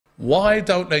Why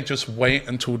don't they just wait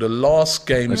until the last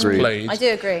game's played? I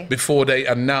do agree. Before they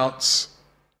announce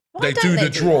Why they do the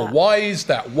draw. that? Why is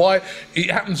that? Why it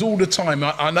happens all the time?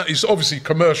 I know it's obviously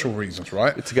commercial reasons,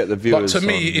 right? To get the viewers. But to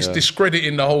me, on, it's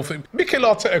discrediting the whole thing. Mikel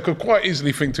Arteta could quite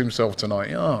easily think to himself tonight,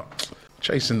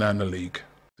 chasing down the league.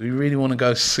 Do you really want to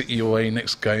go City away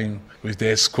next game with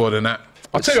their squad and that?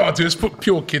 I'll tell you what I'll do is put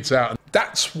pure kids out.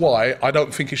 That's why I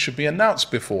don't think it should be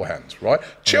announced beforehand, right?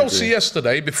 Chelsea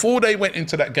yesterday, before they went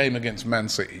into that game against Man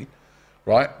City,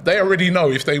 right, they already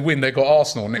know if they win, they got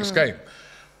Arsenal next game.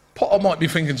 Potter might be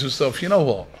thinking to himself, you know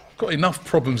what? I've got enough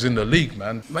problems in the league,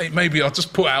 man. Maybe I'll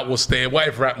just put out what's there.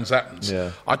 Whatever happens, happens.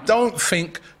 Yeah. I don't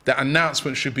think that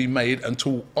announcement should be made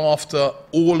until after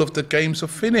all of the games are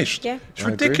finished. Yeah. It's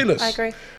ridiculous. I agree.